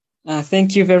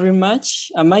Thank you very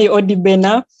much. Am I audible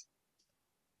now?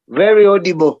 Very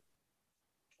audible.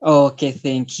 Okay,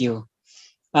 thank you.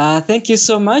 Thank you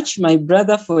so much, my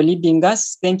brother, for leading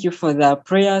us. Thank you for the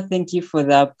prayer. Thank you for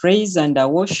the praise and the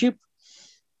worship.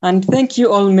 And thank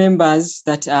you all members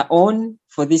that are on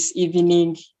for this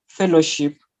evening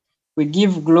fellowship. We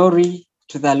give glory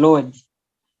to the Lord.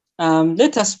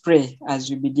 Let us pray as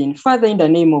we begin. Father, in the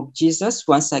name of Jesus,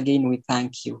 once again, we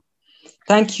thank you.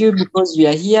 Thank you because we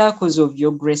are here because of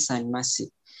your grace and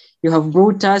mercy. You have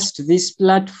brought us to this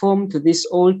platform, to this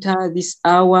altar, this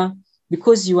hour,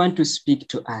 because you want to speak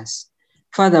to us.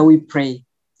 Father, we pray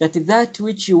that that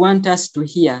which you want us to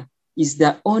hear is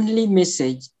the only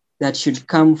message that should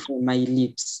come from my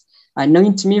lips.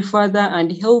 Anoint me, Father,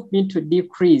 and help me to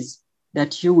decrease,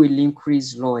 that you will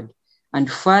increase, Lord. And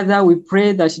Father, we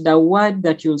pray that the word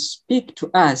that you'll speak to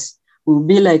us will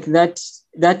be like that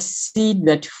seed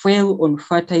that fell on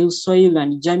fertile soil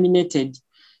and germinated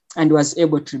and was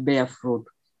able to bear fruit.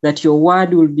 That your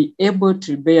word will be able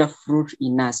to bear fruit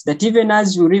in us. That even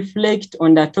as you reflect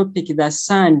on the topic, the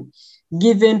Son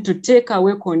given to take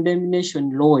away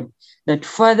condemnation, Lord, that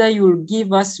Father, you will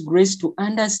give us grace to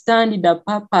understand the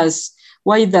purpose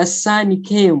why the Son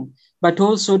came, but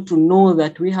also to know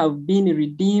that we have been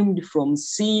redeemed from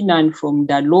sin and from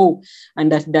the law,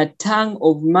 and that the tongue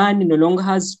of man no longer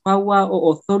has power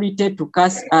or authority to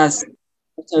curse us,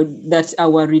 that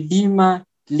our Redeemer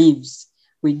lives.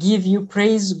 We give you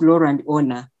praise, glory, and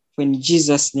honor. In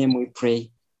Jesus' name we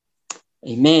pray.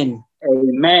 Amen.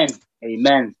 Amen.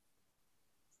 Amen.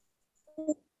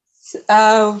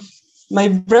 My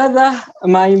brother,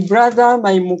 my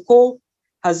Muko,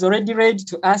 has already read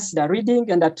to us the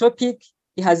reading and the topic.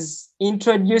 He has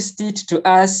introduced it to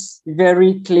us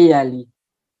very clearly.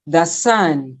 The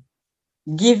Son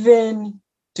given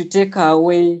to take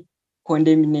away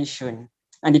condemnation.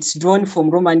 And it's drawn from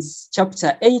Romans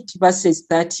chapter 8, verses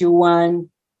 31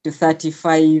 to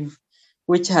 35,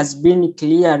 which has been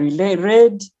clearly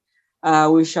read.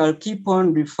 We shall keep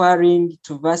on referring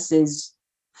to verses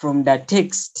from the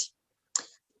text.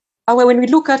 When we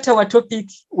look at our topic,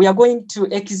 we are going to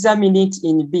examine it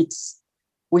in bits.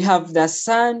 We have the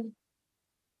Son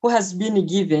who has been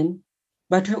given,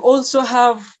 but we also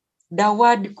have the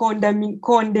word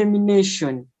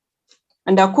condemnation.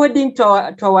 And according to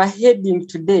our heading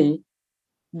today,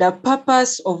 the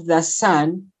purpose of the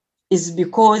Son is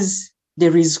because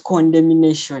there is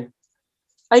condemnation.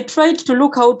 I tried to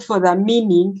look out for the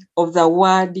meaning of the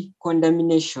word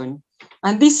condemnation,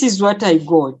 and this is what I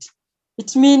got.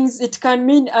 It can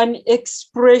mean an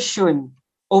expression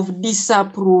of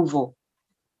disapproval.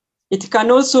 It can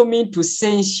also mean to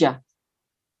censure.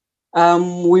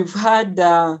 We've had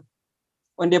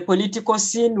on the political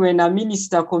scene, when a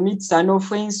minister commits an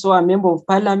offense or a member of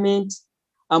parliament,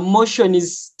 a motion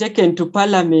is taken to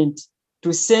parliament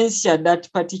to censure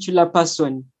that particular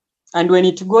person. And when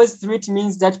it goes through, it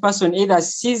means that person either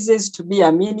ceases to be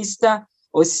a minister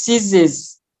or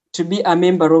ceases to be a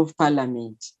member of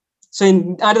parliament. So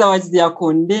in other words, they are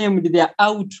condemned, they are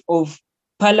out of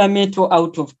parliament or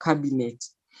out of cabinet.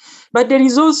 But there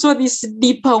is also this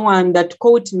deeper one that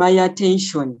caught my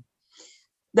attention,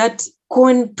 that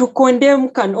to condemn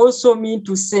can also mean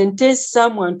to sentence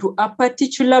someone to a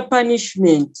particular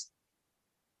punishment,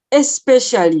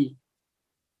 especially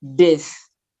death.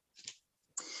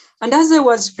 And as I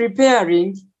was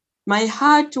preparing, my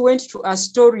heart went to a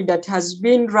story that has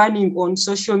been running on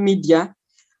social media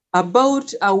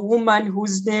about a woman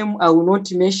whose name I will not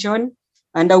mention,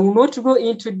 and I will not go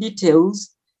into details,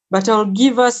 but I'll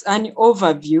give us an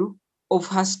overview of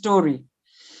her story.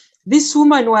 This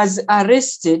woman was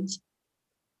arrested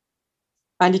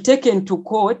and taken to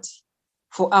court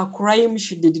for a crime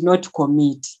she did not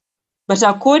commit. But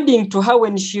according to her,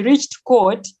 when she reached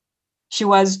court, she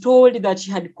was told that she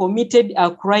had committed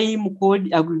a crime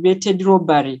called aggravated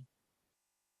robbery.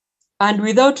 And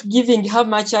without giving her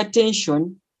much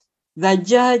attention, the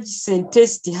judge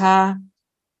sentenced her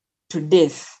to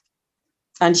death.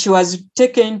 And she was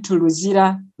taken to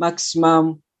Luzira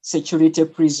Maximum Security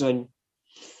Prison.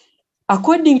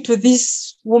 According to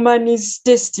this woman's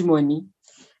testimony,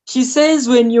 she says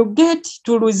when you get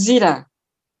to Luzira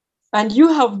and you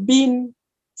have been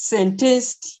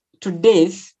sentenced to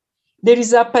death, there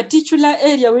is a particular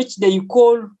area which they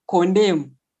call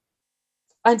condemn.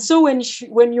 And so when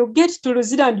you get to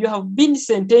Luzira and you have been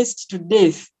sentenced to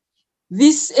death,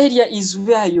 this area is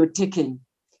where you're taken.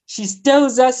 She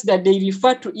tells us that they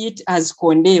refer to it as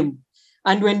condemn.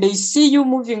 And when they see you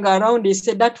moving around, they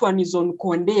say that one is on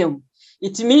condemn.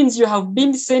 It means you have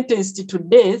been sentenced to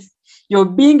death. You're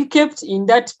being kept in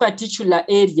that particular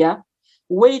area,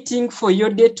 waiting for your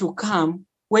day to come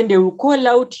when they will call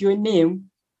out your name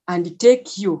and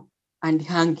take you and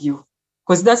hang you.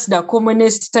 Because that's the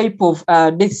commonest type of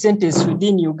death sentence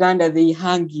within Uganda, they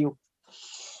hang you.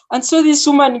 And so this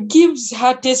woman gives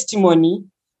her testimony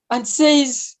and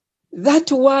says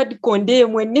that word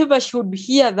condemn, whenever she would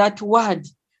hear that word,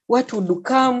 what would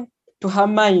come to her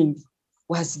mind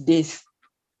was death.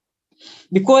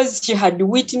 Because she had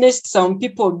witnessed some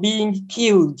people being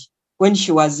killed when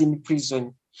she was in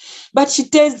prison. But she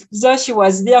tells us she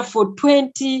was there for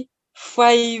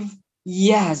 25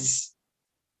 years.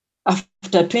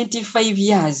 After 25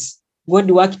 years,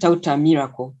 God worked out a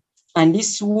miracle, and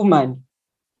this woman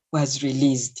was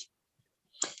released.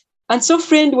 And so,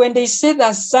 friend, when they say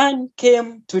the Son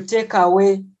came to take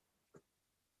away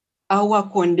our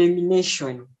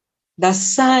condemnation, the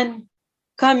Son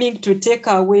coming to take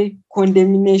away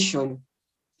condemnation,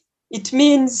 it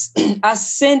means a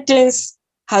sentence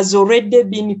has already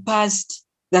been passed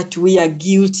that we are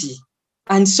guilty.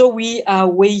 And so we are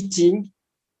waiting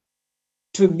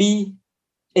to be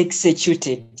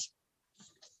executed.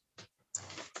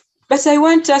 But I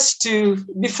want us to,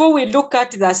 before we look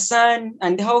at the Son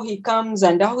and how he comes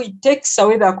and how he takes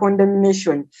away the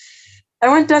condemnation, I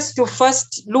want us to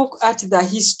first look at the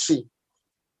history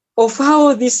of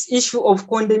how this issue of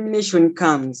condemnation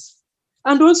comes.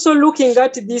 And also looking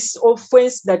at this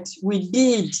offense that we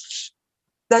did,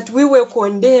 that we were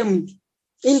condemned,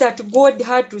 in that God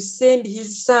had to send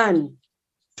his Son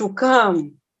to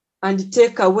come and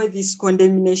take away this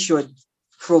condemnation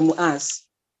from us.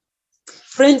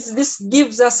 Friends, this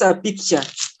gives us a picture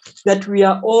that we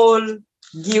are all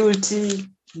guilty,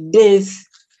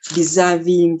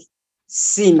 death-deserving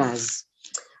sinners.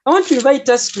 I want to invite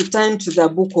us to turn to the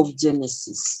book of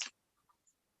Genesis.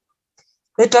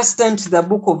 Let us turn to the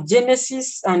book of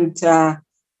Genesis, and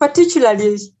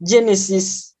particularly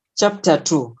Genesis chapter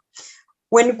 2.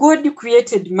 When God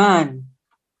created man,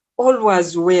 all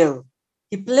was well.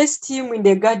 He placed him in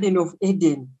the Garden of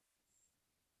Eden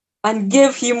and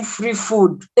gave him free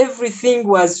food. Everything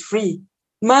was free.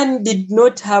 Man did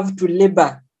not have to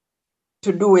labor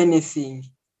to do anything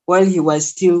while he was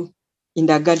still in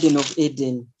the Garden of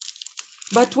Eden.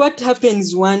 But what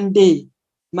happens one day?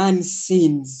 Man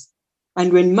sins.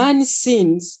 And when man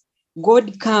sins,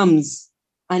 God comes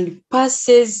and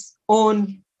passes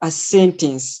on a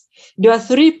sentence. There are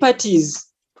three parties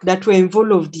that were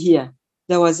involved here.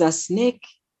 There was a snake,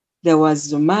 there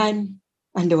was a man,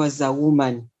 and there was a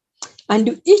woman.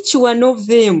 And each one of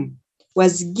them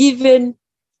was given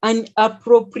an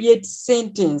appropriate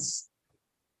sentence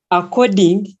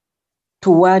according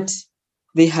to what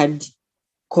they had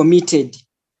committed.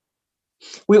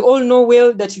 We all know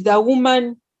well that the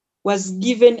woman was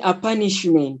given a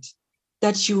punishment,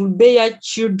 that she will bear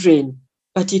children,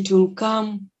 but it will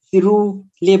come through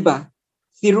labor,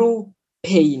 through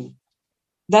pain.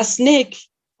 The snake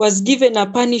was given a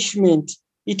punishment,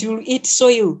 it will eat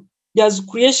soil. There's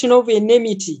creation of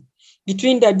enmity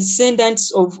between the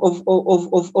descendants of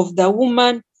the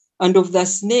woman and of the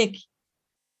snake.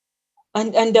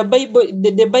 And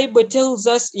the Bible tells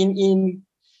us in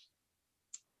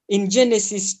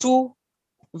Genesis 2,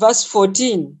 verse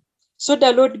 14, so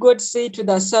the Lord God said to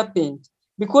the serpent,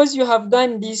 because you have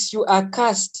done this, you are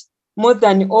cursed more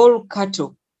than all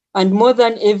cattle and more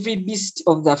than every beast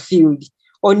of the field.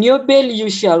 On your belly you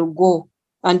shall go,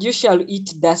 and you shall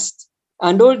eat dust,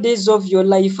 and all days of your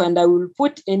life, and I will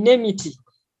put enmity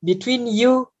between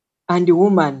you and the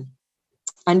woman,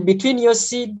 and between your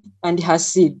seed and her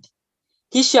seed.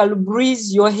 He shall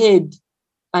bruise your head,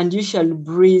 and you shall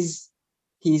bruise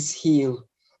his heel.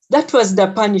 That was the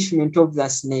punishment of the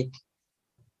snake.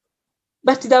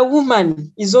 But the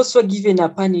woman is also given a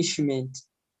punishment.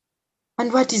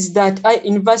 And what is that?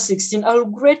 In verse 16, I will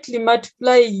greatly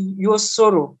multiply your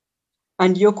sorrow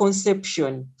and your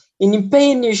conception. In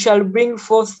pain you shall bring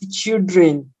forth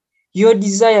children. Your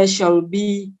desire shall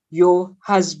be your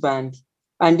husband,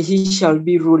 and he shall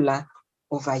be ruler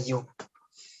over you.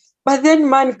 But then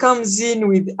man comes in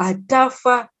with a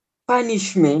tougher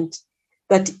punishment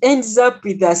that ends up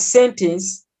with a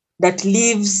sentence that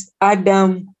leaves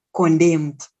Adam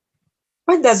condemned.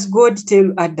 What does God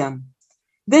tell Adam?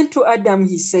 Then to Adam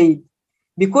he said,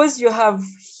 because you have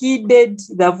heeded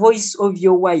the voice of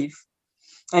your wife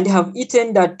and have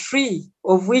eaten the tree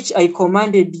of which I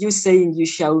commanded you, saying, you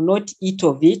shall not eat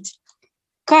of it,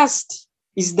 cursed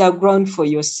is the ground for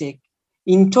your sake.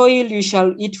 In toil you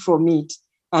shall eat from it,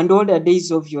 and all the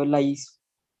days of your life.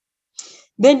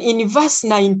 Then in verse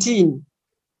 19,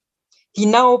 he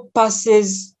now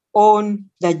passes on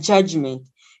the judgment.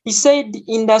 He said,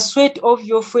 in the sweat of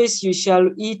your face you shall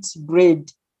eat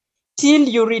bread, till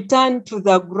you return to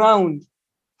the ground,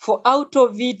 For out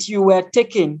of it you were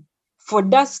taken, for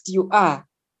dust you are,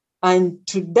 and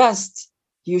to dust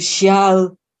you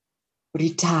shall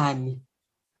return.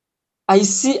 I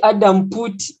see Adam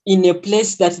put in a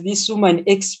place that this woman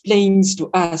explains to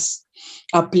us,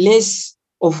 a place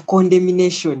of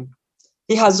condemnation.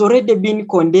 He has already been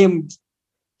condemned.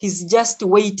 He's just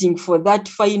waiting for that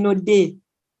final day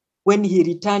when he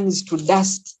returns to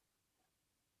dust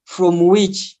from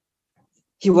which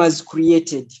he was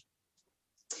created.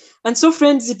 And so,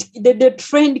 friends, the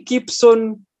trend keeps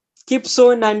on,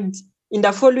 and in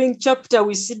the following chapter,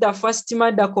 we see the first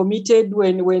murder committed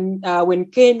when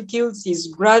Cain kills his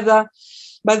brother.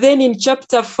 But then in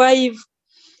chapter 5,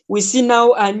 we see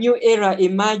now a new era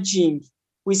emerging.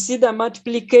 We see the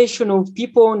multiplication of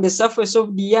people on the surface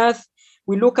of the earth.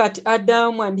 We look at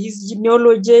Adam and his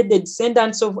genealogy, the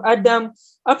descendants of Adam,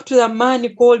 up to the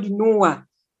man called Noah,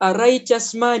 a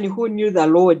righteous man who knew the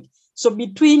Lord. So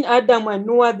between Adam and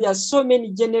Noah, there are so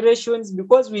many generations,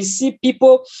 because we see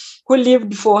people who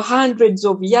lived for hundreds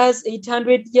of years,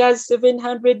 800 years,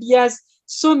 700 years,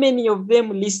 so many of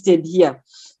them listed here.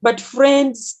 But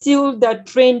friends, still the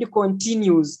trend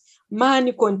continues.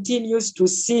 Man continues to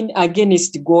sin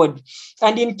against God.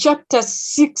 And in chapter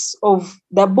 6 of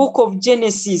the book of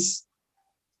Genesis,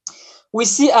 we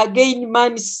see again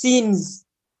man sins.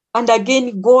 And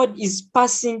again, God is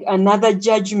passing another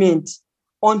judgment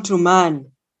onto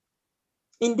man.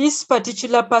 In this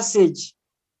particular passage,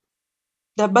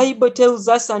 the Bible tells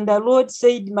us, and the Lord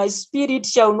said, my spirit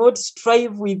shall not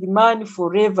strive with man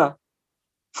forever,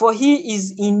 for he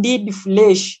is indeed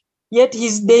flesh, yet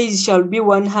his days shall be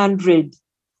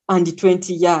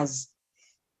 120 years.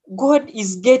 God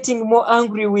is getting more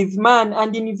angry with man.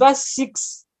 And in verse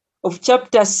 6 of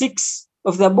chapter 6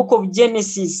 of the book of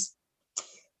Genesis,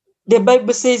 the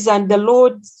Bible says, and the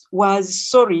Lord was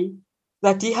sorry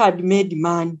that he had made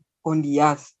man on the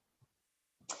earth,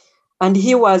 and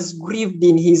he was grieved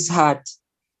in his heart.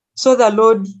 So the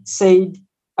Lord said,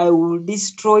 I will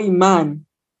destroy man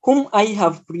whom I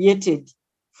have created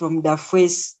from the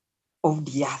face of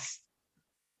the earth.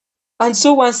 And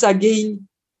so once again,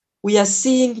 we are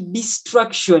seeing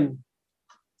destruction.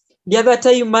 The other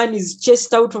time, man is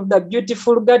chased out of the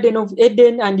beautiful Garden of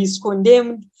Eden and is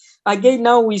condemned. Again,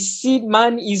 now we see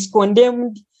man is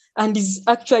condemned and is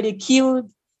actually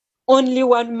killed. Only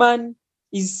one man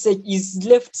is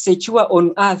left secure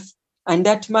on earth, and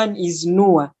that man is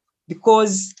Noah,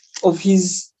 because of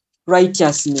his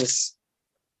righteousness.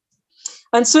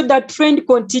 And so that trend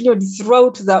continued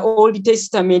throughout the Old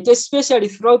Testament, especially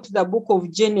throughout the book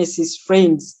of Genesis,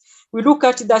 friends. We look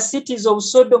at the cities of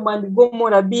Sodom and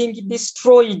Gomorrah being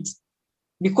destroyed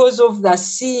because of the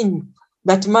sin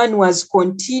that man was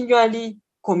continually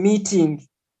committing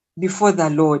before the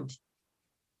Lord.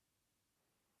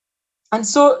 And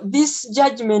so this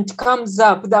judgment comes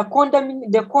up,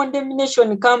 the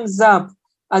condemnation comes up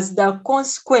as the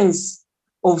consequence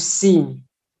of sin.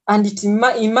 And it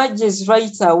emerges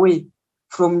right away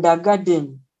from the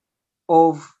Garden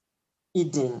of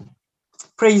Eden.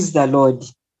 Praise the Lord.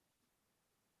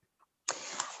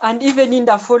 And even in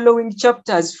the following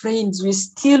chapters, friends, we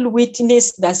still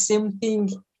witness the same thing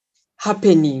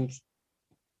happening.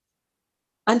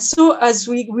 And so as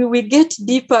we get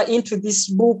deeper into this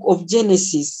book of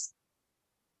Genesis,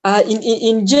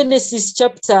 in Genesis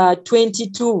chapter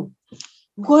 22,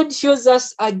 God shows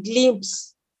us a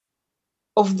glimpse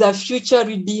of the future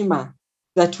Redeemer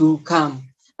that will come.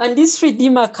 And this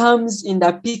Redeemer comes in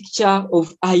the picture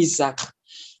of Isaac.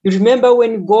 You remember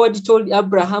when God told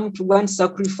Abraham to go and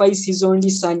sacrifice his only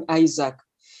son, Isaac.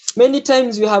 Many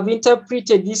times we have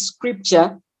interpreted this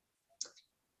scripture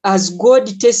as God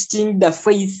testing the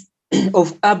faith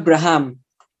of Abraham,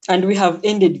 and we have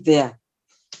ended there.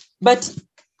 But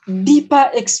deeper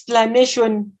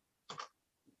explanation,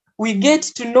 we get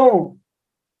to know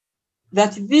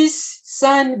that this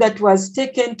son that was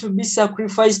taken to be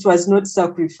sacrificed was not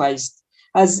sacrificed.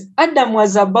 As Adam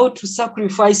was about to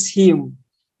sacrifice him,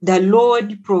 the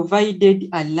Lord provided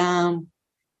a lamb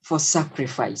for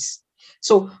sacrifice.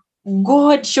 So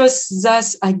God shows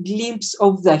us a glimpse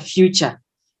of the future,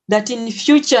 that in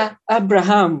future,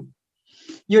 Abraham,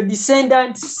 your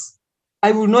descendants,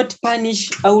 I will not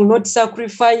punish, I will not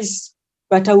sacrifice,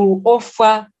 but I will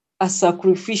offer a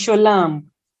sacrificial lamb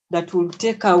that will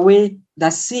take away the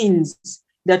sins,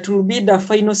 that will be the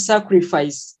final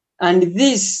sacrifice. And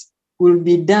this will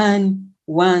be done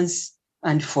once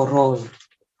and for all.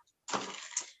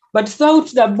 But throughout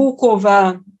the book of,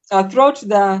 throughout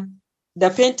the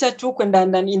Pentateuch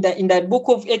and in the book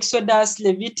of Exodus,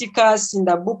 Leviticus, in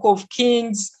the book of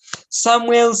Kings,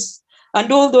 Samuel's,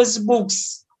 and all those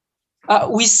books,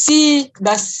 we see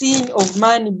the sin of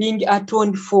man being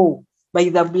atoned for by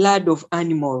the blood of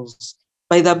animals,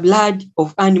 by the blood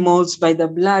of animals, by the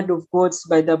blood of goats,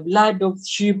 by the blood of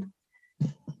sheep.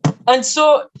 And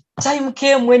so time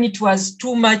came when it was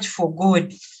too much for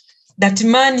God, that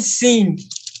man sinned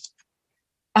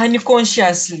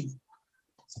unconsciously.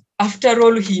 After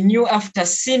all, he knew after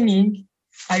sinning,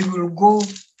 I will go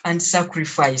and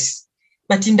sacrifice.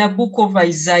 But in the book of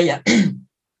Isaiah,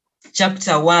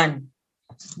 chapter 1,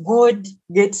 God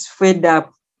gets fed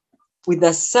up with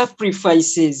the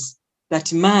sacrifices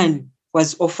that man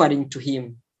was offering to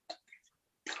him.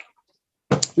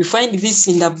 We find this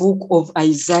in the book of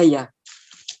Isaiah,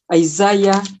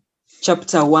 Isaiah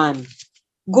chapter 1.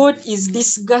 God is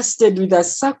disgusted with the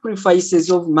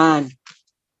sacrifices of man.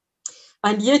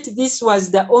 And yet this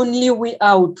was the only way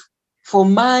out for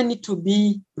man to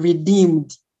be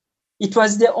redeemed. It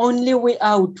was the only way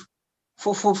out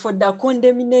for the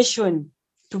condemnation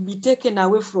to be taken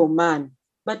away from man.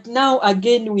 But now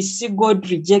again, we see God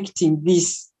rejecting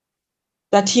this,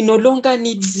 that he no longer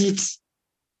needs it.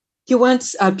 He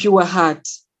wants a pure heart.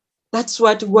 That's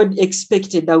what God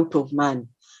expected out of man.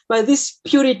 But this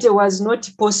purity was not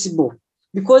possible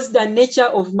because the nature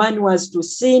of man was to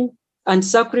sin and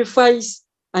sacrifice,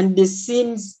 and the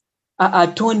sins are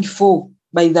atoned for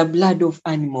by the blood of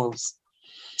animals.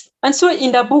 And so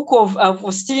in the book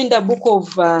of, still in the book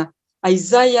of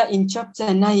Isaiah in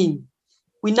chapter 9,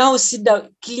 we now see the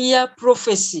clear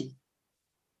prophecy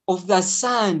of the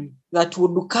Son that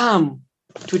would come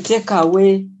to take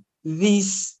away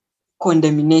this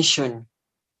condemnation.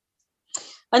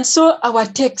 And so our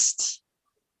text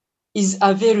is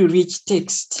a very rich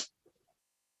text.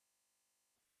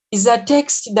 It's a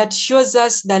text that shows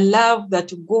us the love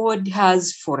that God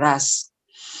has for us.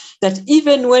 That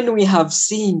even when we have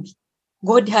sinned,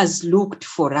 God has looked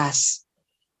for us.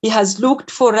 He has looked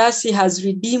for us. He has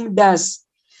redeemed us.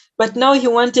 But now he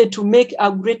wanted to make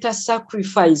a greater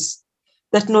sacrifice,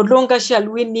 that no longer shall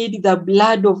we need the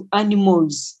blood of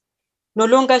animals. No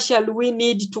longer shall we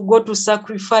need to go to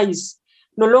sacrifice.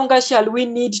 No longer shall we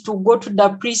need to go to the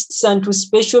priests and to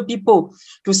special people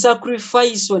to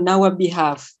sacrifice on our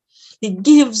behalf. He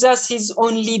gives us his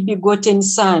only begotten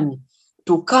Son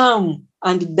to come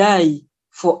and die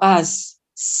for us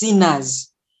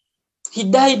sinners. He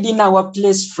died in our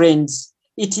place, friends.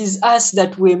 It is us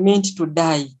that were meant to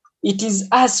die. It is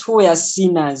us who are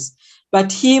sinners.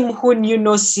 But him who knew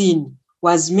no sin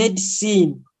was made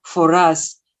sin for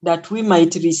us, that we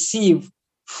might receive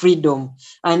freedom.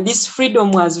 And this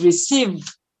freedom was received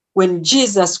when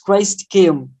Jesus Christ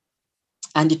came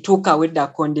and he took away the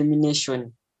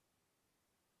condemnation.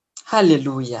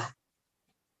 Hallelujah.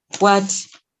 What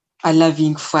a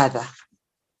loving Father.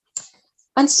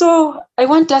 And so I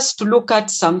want us to look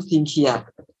at something here.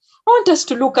 I want us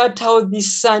to look at how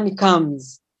this Son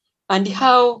comes and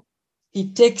how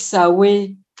he takes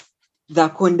away the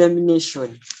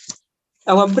condemnation.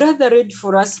 Our brother read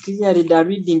for us clearly the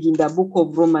reading in the book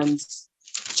of Romans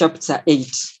chapter 8.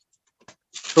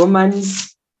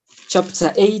 Romans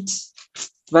chapter 8,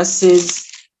 verses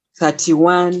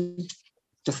 31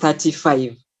 to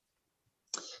 35.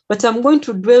 But I'm going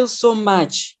to dwell so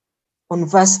much on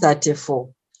verse 34.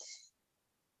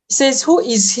 It says, who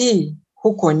is he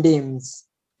who condemns?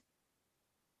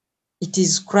 It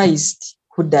is Christ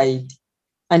who died,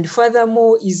 and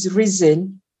furthermore is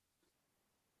risen,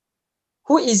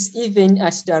 who is even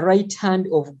at the right hand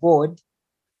of God,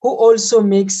 who also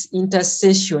makes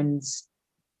intercessions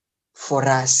for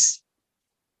us.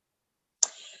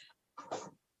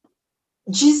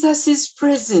 Jesus'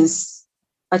 presence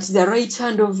at the right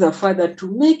hand of the Father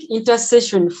to make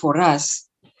intercession for us.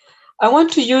 I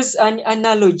want to use an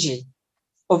analogy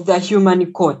of the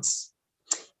human courts.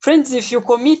 Friends, if you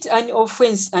commit an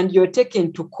offense and you're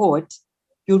taken to court,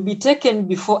 you'll be taken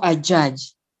before a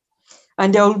judge,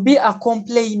 and there will be a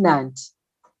complainant.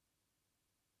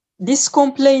 This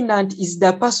complainant is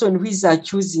the person who is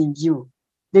accusing you.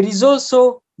 There is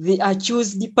also the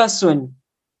accused person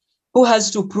who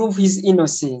has to prove his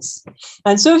innocence.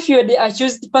 And so if you're the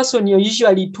accused person, you're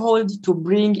usually told to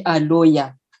bring a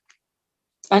lawyer.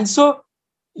 And so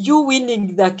you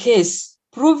winning the case,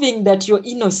 proving that you're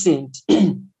innocent,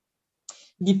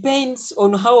 depends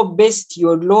on how best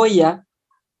your lawyer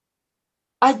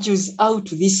argues out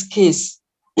this case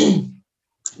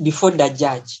before the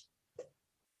judge.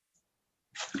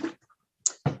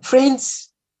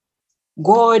 Friends,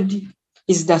 God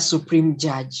is the supreme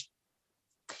judge.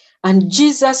 And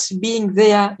Jesus being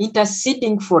there,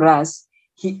 interceding for us,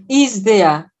 he is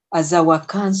there as our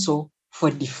counsel for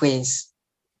defense.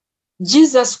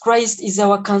 Jesus Christ is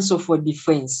our counsel for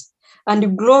defense.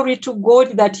 And glory to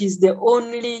God that is the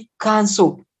only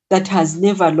council that has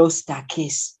never lost a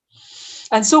case.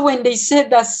 And so when they said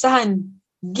the Son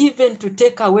given to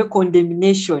take away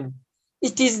condemnation,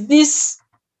 it is this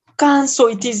counsel,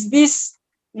 it is this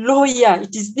lawyer,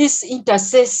 it is this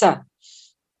intercessor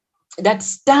that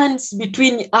stands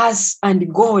between us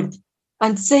and God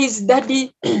and says,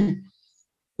 Daddy,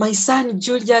 my son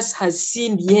Julius has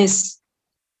sinned, yes,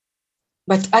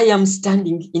 but I am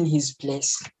standing in his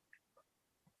place.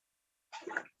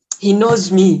 He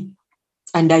knows me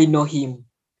and I know him.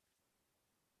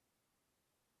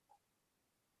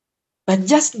 But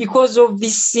just because of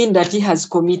this sin that he has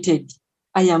committed,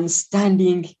 I am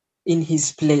standing in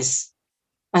his place.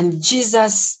 And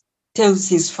Jesus tells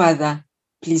his Father,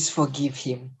 please forgive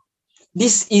him.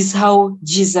 This is how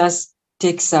Jesus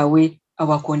takes away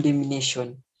our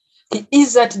condemnation. He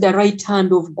is at the right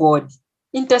hand of God,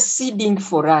 interceding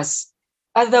for us.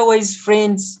 Otherwise,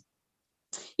 friends,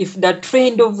 if the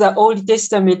trend of the Old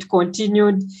Testament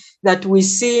continued, that we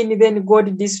sin, then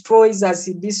God destroys as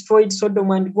he destroyed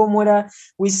Sodom and Gomorrah.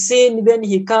 We sin, then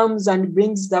he comes and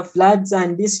brings the floods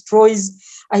and destroys.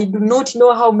 I do not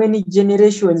know how many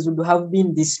generations would have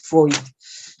been destroyed,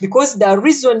 because the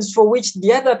reasons for which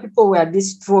the other people were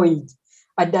destroyed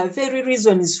are the very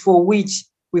reasons for which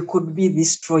we could be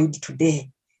destroyed today.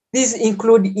 These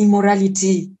include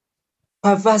immorality,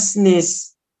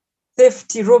 perverseness,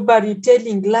 theft, robbery,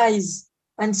 telling lies,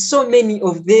 and so many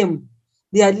of them.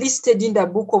 They are listed in the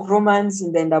book of Romans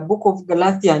and in the book of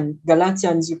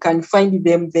Galatians. You can find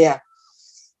them there.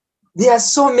 There are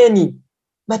so many,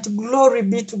 but glory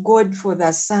be to God for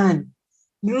the Son.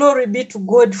 Glory be to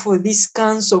God for this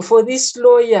counsel, for this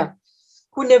lawyer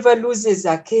who never loses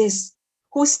a case,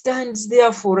 who stands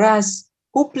there for us,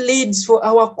 who pleads for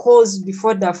our cause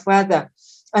before the Father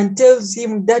and tells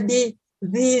him, Daddy,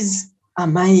 these are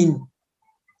mine.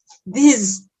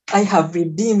 These I have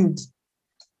redeemed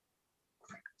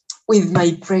with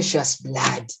my precious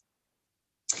blood.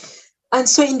 And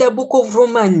so in the book of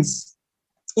Romans,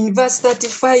 in verse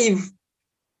 35,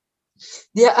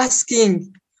 they are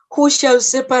asking, who shall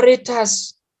separate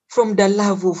us from the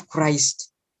love of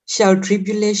Christ? Shall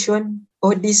tribulation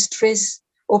or distress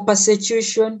or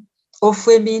persecution or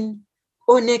famine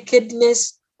or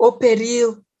nakedness or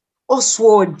peril or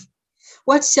sword?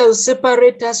 What shall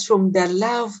separate us from the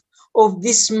love of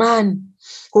this man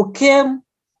who came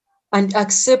and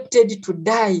accepted to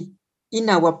die in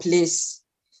our place?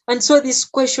 And so this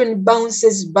question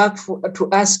bounces back to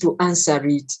us to answer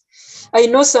it. I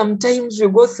know sometimes we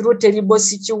go through terrible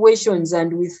situations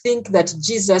and we think that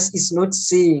Jesus is not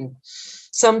seeing.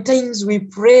 Sometimes we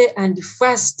pray and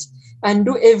fast and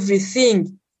do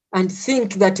everything and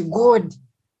think that God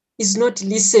is not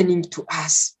listening to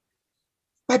us.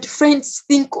 But friends,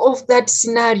 think of that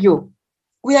scenario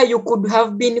where you could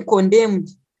have been condemned,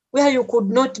 where you could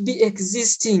not be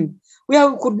existing, where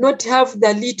you could not have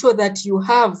the little that you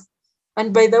have.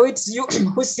 And by the way, it's you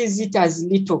who sees it as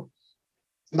little,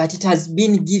 but it has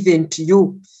been given to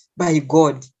you by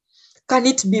God. Can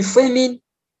it be famine?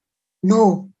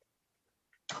 No.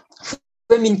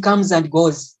 Famine comes and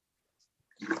goes.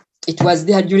 It was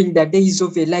there during the days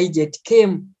of Elijah. It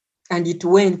came and it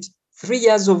went. 3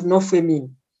 years of no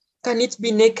famine. Can it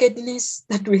be nakedness,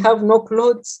 that we have no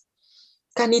clothes?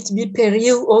 Can it be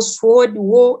peril or sword,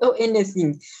 war, or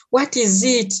anything? What is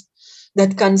it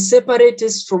that can separate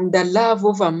us from the love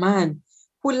of a man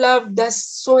who loved us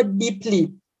so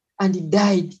deeply and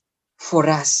died for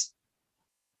us?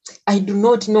 I do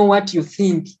not know what you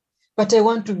think, but I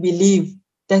want to believe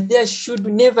that there should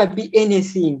never be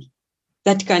anything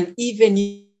that can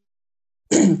even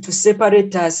to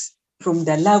separate us from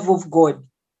the love of God,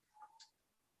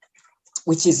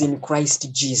 which is in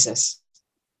Christ Jesus.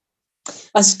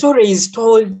 A story is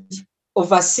told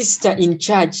of a sister in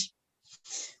church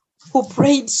who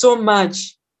prayed so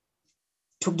much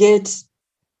to get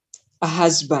a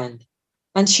husband,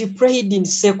 and she prayed in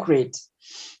secret.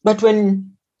 But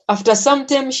when after some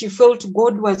time she felt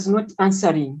God was not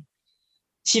answering,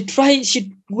 she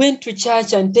went to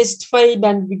church and testified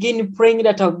and began praying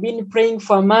that I've been praying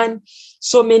for a man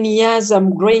so many years,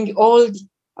 I'm growing old,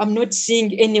 I'm not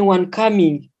seeing anyone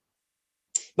coming,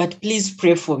 but please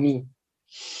pray for me.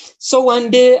 So one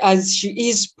day as she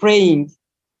is praying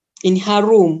in her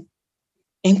room,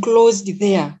 enclosed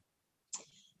there,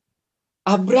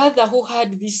 a brother who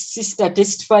had this sister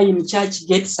testify in church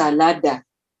gets a ladder,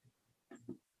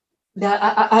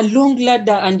 a long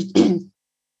ladder, and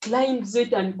climbs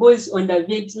it and goes on the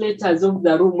ventilators of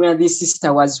the room where this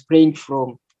sister was praying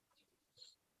from.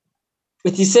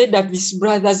 But he said that this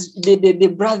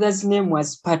the brother's name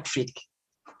was Patrick.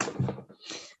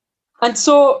 And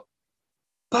so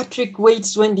Patrick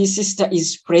waits when the sister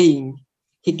is praying.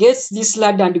 He gets this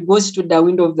lad and goes to the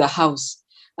window of the house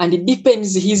and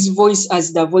deepens his voice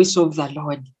as the voice of the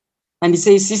Lord. And he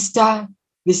says, "Sister,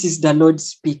 this is the Lord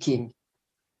speaking.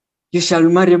 You shall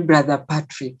marry Brother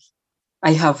Patrick.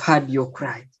 I have heard your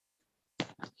cry."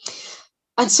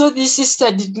 And so this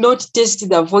sister did not taste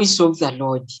the voice of the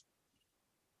Lord.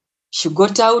 She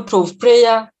got out of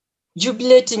prayer,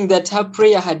 jubilating that her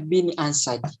prayer had been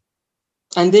answered.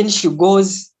 And then she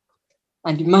goes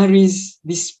and marries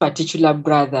this particular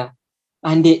brother.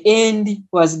 And the end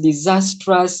was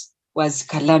disastrous, was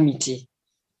calamity.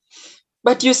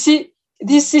 But you see,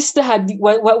 this sister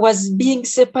was being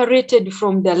separated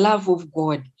from the love of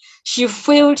God. She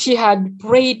felt she had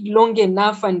prayed long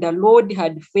enough and the Lord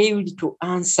had failed to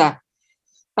answer.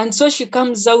 And so she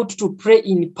comes out to pray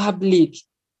in public,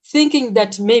 thinking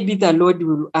that maybe the Lord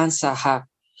will answer her.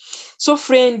 So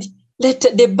friend,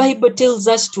 the Bible tells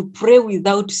us to pray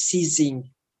without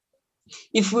ceasing.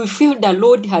 If we feel the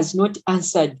Lord has not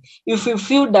answered, if we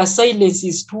feel the silence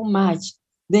is too much,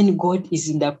 then God is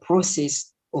in the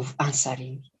process of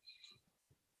answering.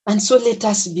 And so let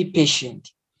us be patient.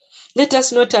 Let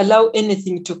us not allow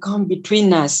anything to come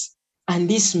between us and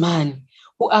this man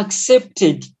who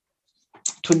accepted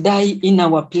to die in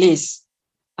our place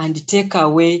and take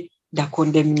away the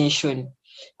condemnation.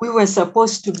 We were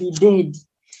supposed to be dead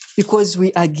because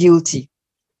we are guilty,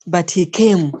 but he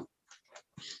came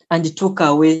and took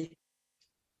away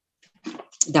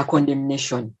the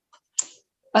condemnation.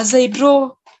 As I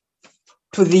draw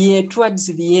towards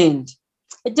the end,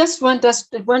 I just want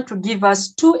to give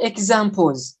us two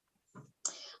examples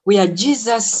where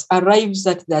Jesus arrives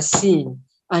at the scene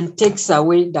and takes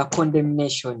away the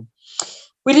condemnation.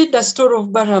 We read the story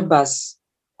of Barabbas,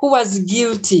 who was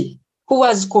guilty, who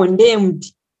was condemned,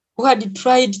 who had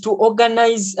tried to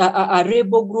organize a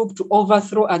rebel group to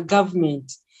overthrow a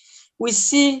government. We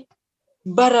see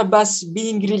Barabbas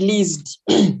being released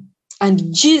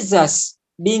and Jesus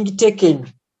being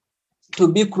taken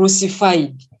to be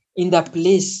crucified in the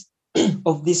place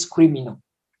of this criminal.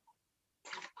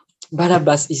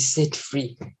 Barabbas is set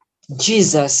free.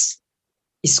 Jesus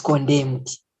is condemned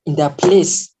in the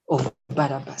place of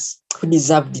Barabbas, who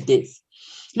deserved death.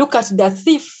 Look at the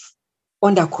thief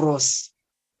on the cross,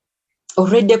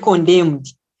 already condemned,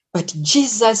 but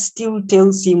Jesus still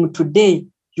tells him, "Today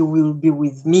you will be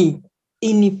with me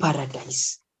in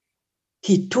paradise."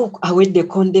 He took away the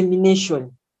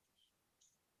condemnation.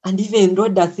 And even though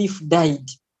the thief died,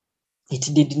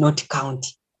 it did not count.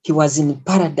 He was in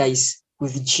paradise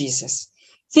with Jesus.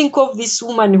 Think of this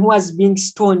woman who was being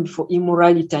stoned for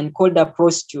immorality and called a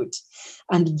prostitute.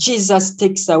 And Jesus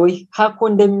takes away her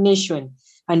condemnation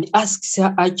and asks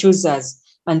her accusers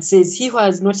and says, "He who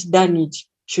has not done it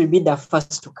should be the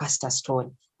first to cast a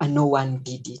stone." And no one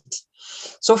did it.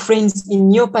 So friends,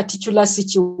 in your particular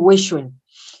situation,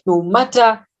 no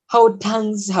matter how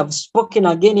tongues have spoken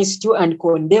against you and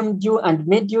condemned you and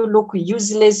made you look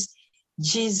useless,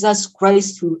 Jesus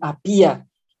Christ will appear.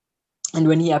 And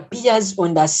when he appears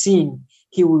on the scene,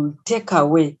 he will take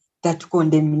away that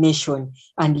condemnation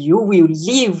and you will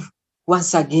live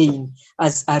once again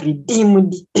as a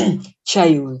redeemed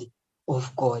child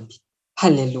of God.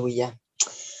 Hallelujah.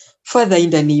 Father, in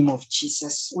the name of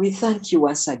Jesus, we thank you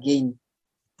once again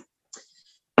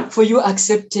for you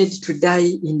accepted to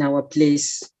die in our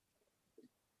place.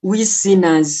 We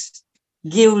sinners,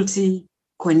 guilty,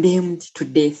 condemned to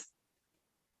death.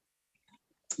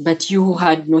 But you who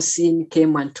had no sin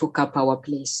came and took up our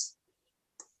place.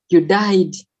 You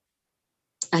died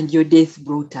and your death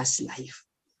brought us life.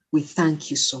 We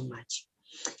thank you so much.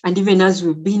 And even as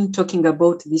we've been talking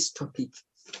about this topic,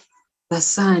 the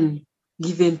Son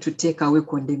given to take away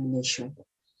condemnation,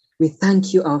 we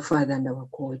thank you, our Father and our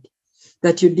God,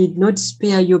 that you did not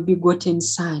spare your begotten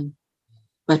Son,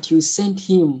 but you sent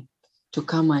him to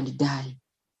come and die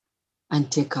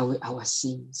and take away our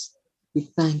sins. We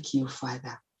thank you,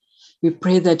 Father. We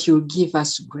pray that you'll give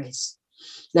us grace,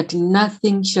 that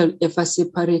nothing shall ever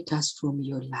separate us from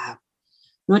your love,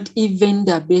 not even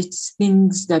the best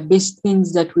things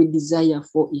that we desire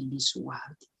for in this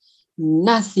world.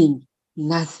 Nothing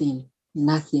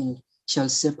shall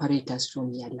separate us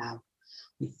from your love.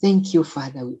 We thank you,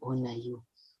 Father. We honor you.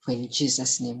 For in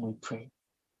Jesus' name we pray.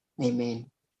 Amen.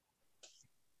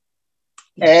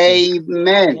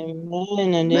 Amen.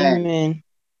 Amen and amen.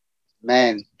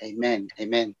 Amen. Amen.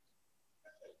 Amen.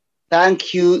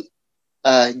 Thank you,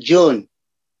 John.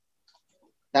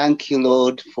 Thank you,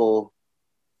 Lord, for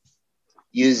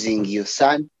using your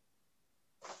Son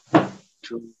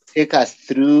to take us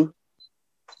through.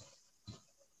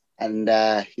 And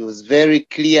he was very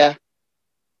clear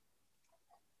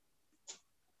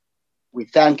We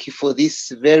thank you for this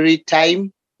very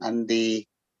time and the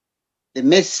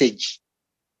message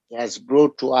he has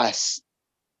brought to us.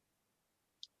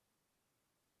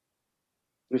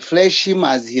 Refresh him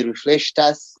as he refreshed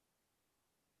us.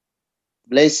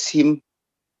 Bless him,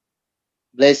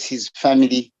 bless his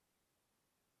family,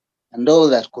 and all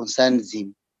that concerns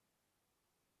him.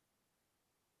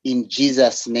 In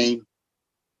Jesus' name,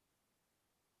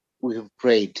 we have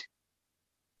prayed.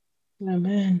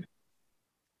 Amen.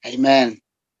 Amen.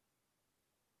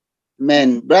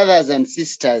 Amen. Brothers and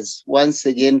sisters, once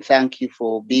again, thank you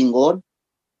for being on.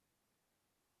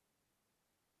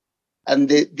 And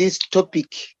this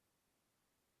topic,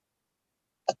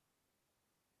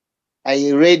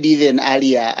 I read even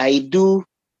earlier. I do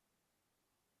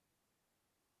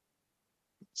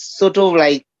sort of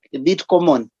like a bit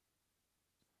common.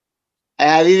 I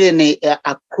have even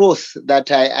a cloth that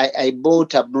I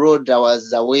bought abroad. I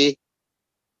was away,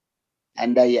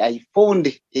 and I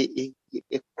found a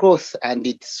cloth, and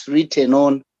it's written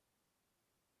on,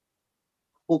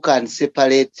 who can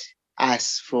separate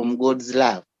us from God's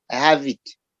love? I have it.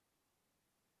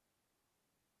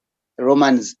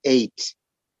 Romans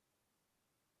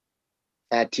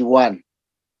 8:31.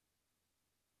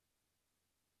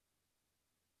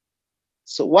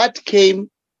 So what came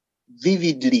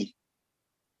vividly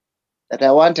that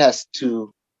I want us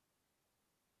to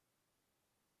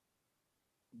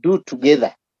do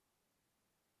together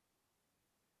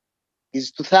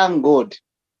is to thank God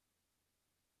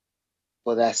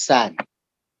for the Son,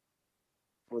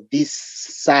 for this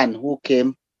Son who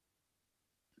came to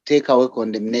take away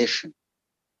condemnation.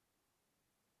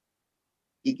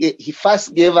 He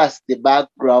first gave us the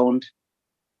background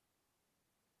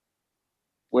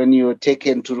when you were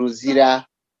taken to Tusuubira,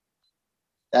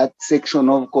 that section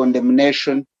of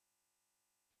condemnation.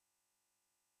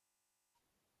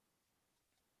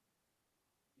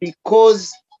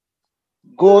 Because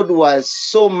God was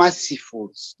so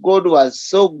merciful, God was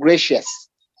so gracious,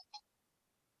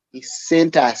 he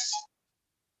sent us,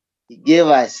 he gave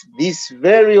us this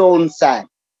very own Son,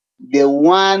 the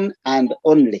one and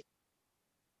only,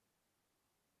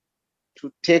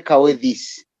 to take away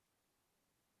this.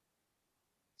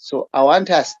 So I want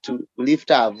us to lift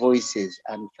our voices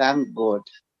and thank God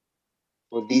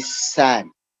for this Son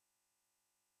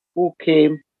who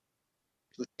came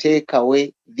to take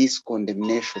away this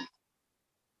condemnation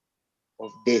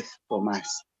of death from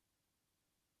us.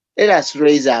 Let us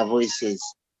raise our voices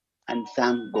and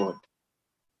thank God.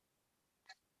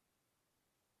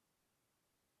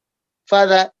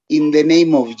 Father, in the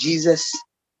name of Jesus,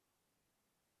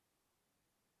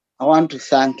 I want to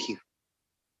thank you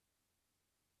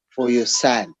for your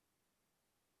Son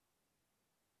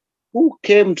who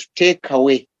came to take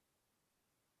away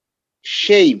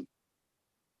shame,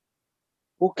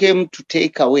 who came to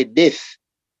take away death,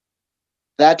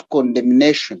 that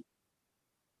condemnation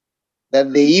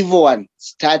that the evil one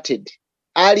started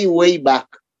early way back.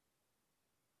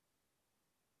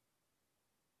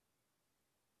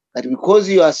 But because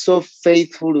you are so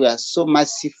faithful, you are so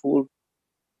merciful,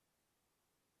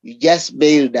 you just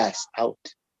bailed us out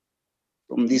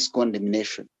from this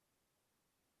condemnation.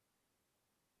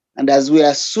 And as we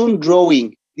are soon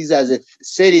drawing, these are the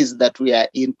series that we are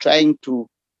in, trying to,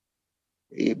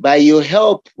 by your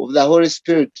help of the Holy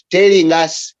Spirit, telling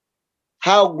us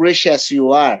how gracious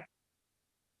you are.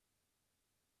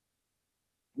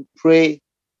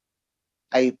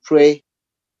 I pray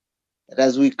that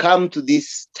as we come to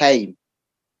this time,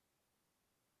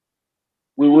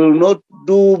 we will not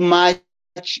do much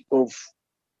of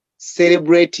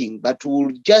celebrating, but we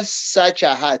will just search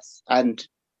our hearts and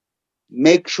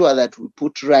make sure that we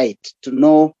put right, to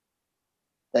know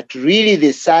that really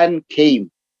the Son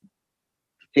came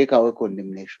to take away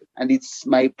condemnation. And it's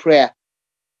my prayer,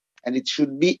 and it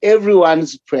should be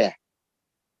everyone's prayer,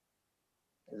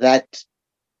 that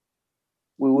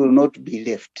we will not be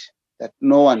left, that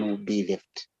no one will be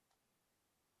left.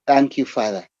 Thank you,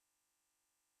 Father.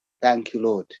 Thank you,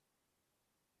 Lord.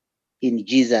 In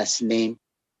Jesus' name,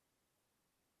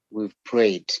 we've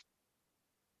prayed.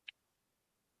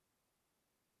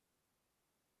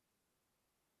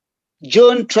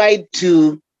 John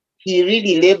he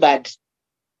really labored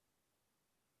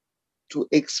to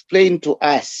explain to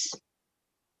us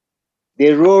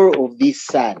the role of this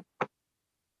Son.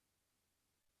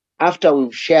 After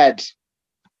we've shared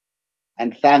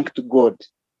and thanked God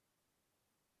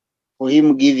for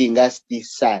him giving us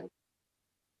this Son,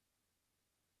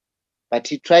 but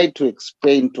he tried to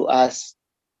explain to us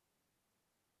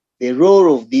the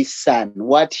role of this Son,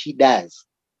 what he does.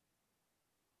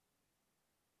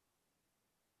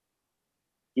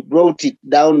 He brought it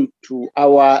down to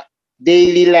our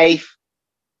daily life,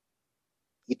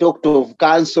 He talked of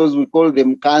counsels. We call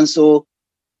them counsel.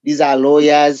 These are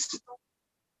lawyers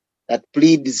that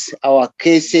pleads our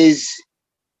cases,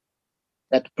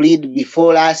 that plead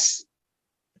before us.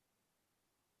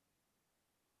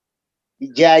 The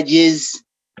judges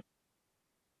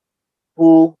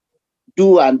who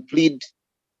do and plead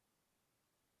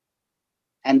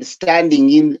and standing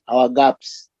in our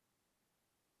gaps.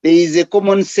 There is a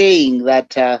common saying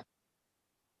that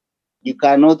you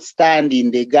cannot stand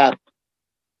in the gap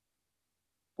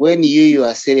when you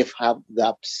yourself have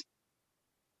gaps.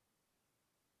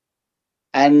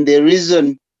 And the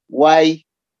reason why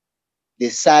the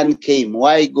Son came,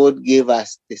 why God gave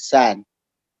us the Son,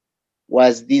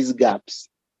 was these gaps.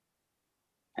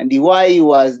 And why he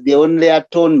was the only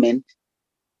atonement,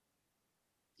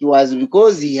 it was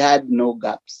because he had no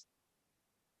gaps.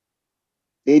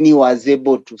 Then he was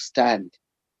able to stand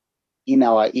in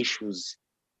our issues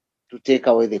to take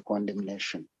away the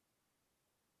condemnation.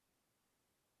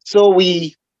 So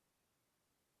in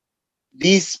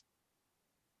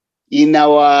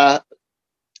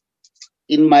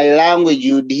my language,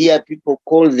 you'd hear people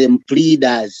call them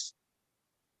pleaders.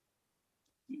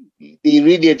 They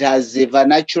read it as a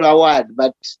vernacular word,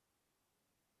 but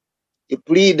a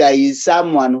pleader is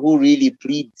someone who really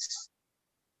pleads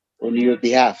on your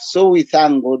behalf. So we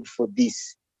thank God for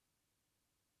this,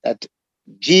 that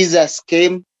Jesus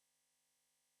came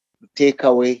to take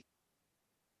away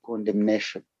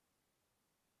condemnation.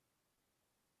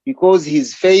 Because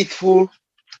he's faithful,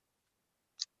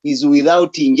 he's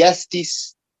without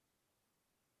injustice,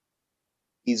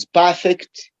 he's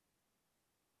perfect.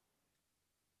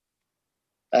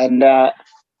 And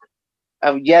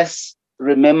I've just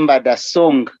remembered a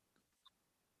song,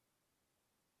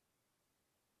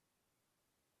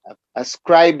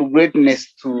 ascribe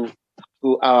greatness to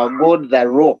our God, the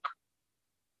rock.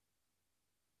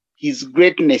 His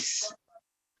greatness,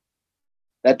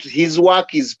 that his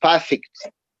work is perfect.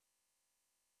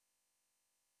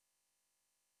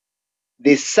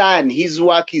 The Son, his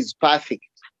work is perfect.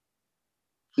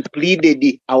 He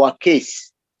pleaded our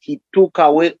case. He took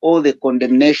away all the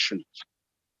condemnation.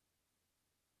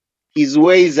 His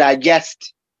ways are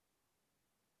just.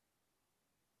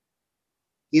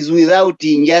 He's without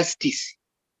injustice.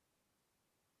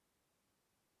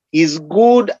 He's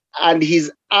good and he's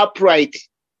upright.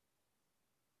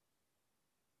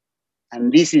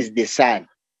 And this is the Son.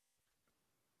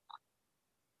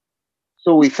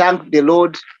 So we thank the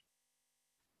Lord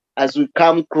as we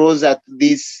come closer to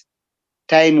this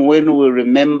time when we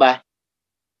remember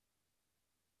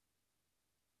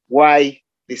why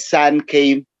the Son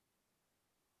came.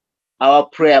 Our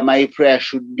prayer, my prayer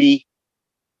should be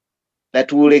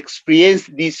that we'll experience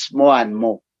this more and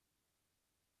more.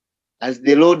 As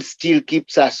the Lord still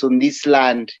keeps us on this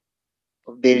land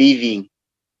of the living,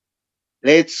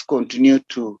 let's continue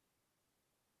to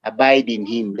abide in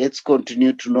him. Let's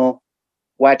continue to know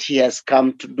what he has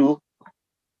come to do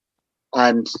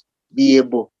and be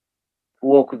able to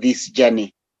walk this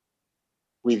journey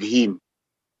with him.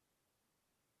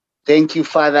 Thank you,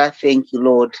 Father. Thank you,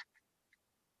 Lord,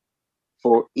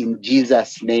 for in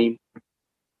Jesus' name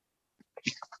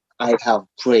I have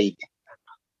prayed.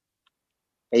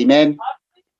 Amen.